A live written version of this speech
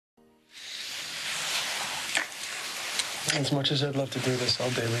As much as I'd love to do this all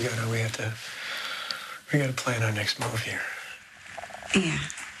day, we gotta plan our next move here. Yeah,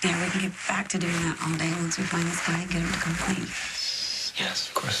 we can get back to doing that all day once we find this guy and get him to come clean. Yes,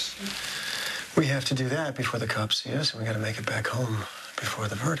 of course. We have to do that before the cops see us, and we gotta make it back home before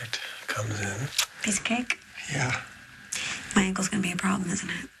the verdict comes in. Piece of cake? Yeah. My ankle's gonna be a problem, isn't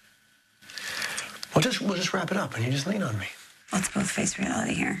it? We'll just wrap it up, and you just lean on me. Let's both face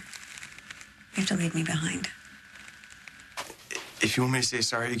reality here. You have to leave me behind. If you want me to say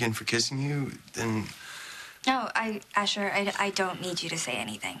sorry again for kissing you, then... No, Asher, I don't need you to say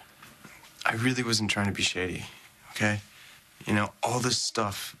anything. I really wasn't trying to be shady, okay? You know, all this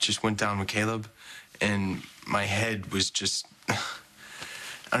stuff just went down with Caleb, and my head was just... I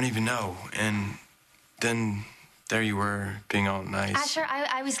don't even know. And then there you were, being all nice. Asher,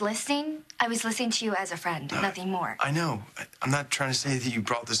 I was listening. I was listening to you as a friend, nothing more. I know. I'm not trying to say that you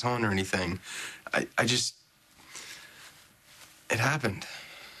brought this on or anything. I just... It happened.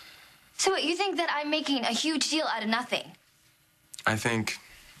 So what, you think that I'm making a huge deal out of nothing? I think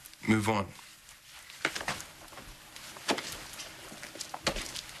move on.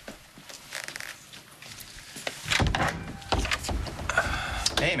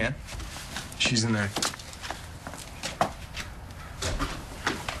 Hey, man. She's in there.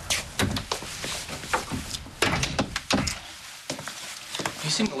 You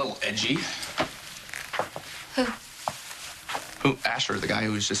seem a little edgy. Who? Who? Asher, the guy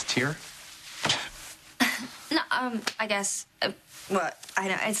who was just here? No, I guess. What? I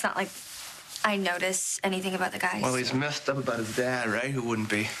know. It's not like I notice anything about the guy. Well, he's messed up about his dad, right? Who wouldn't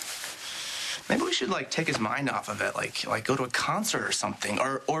be? Maybe we should, like, take his mind off of it. Like go to a concert or something.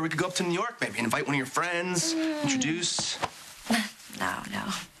 Or we could go up to New York, maybe, invite one of your friends, introduce. No.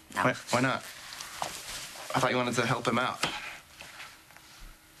 Why not? I thought you wanted to help him out.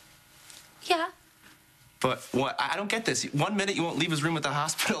 Yeah. But what? I don't get this. 1 minute you won't leave his room at the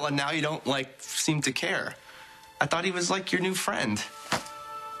hospital, and now you don't, like, seem to care. I thought he was, like, your new friend.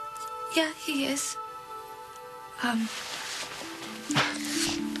 Yeah, he is.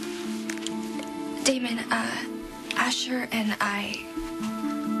 Damon, Asher and I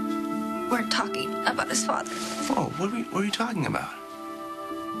weren't talking about his father. Whoa, what are you talking about?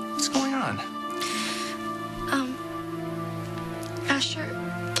 What's going on? Asher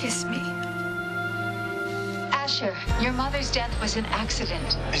kissed me. Asher, your mother's death was an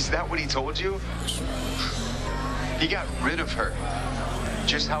accident. Is that what he told you? He got rid of her.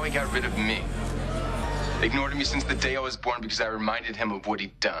 Just how he got rid of me. Ignored me since the day I was born because I reminded him of what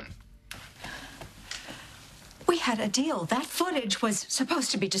he'd done. We had a deal. That footage was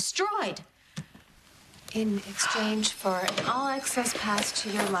supposed to be destroyed. In exchange for an all-access pass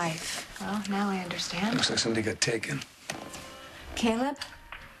to your life. Well, now I understand. Looks like somebody got taken. Caleb,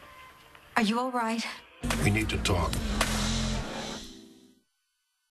 are you all right? We need to talk.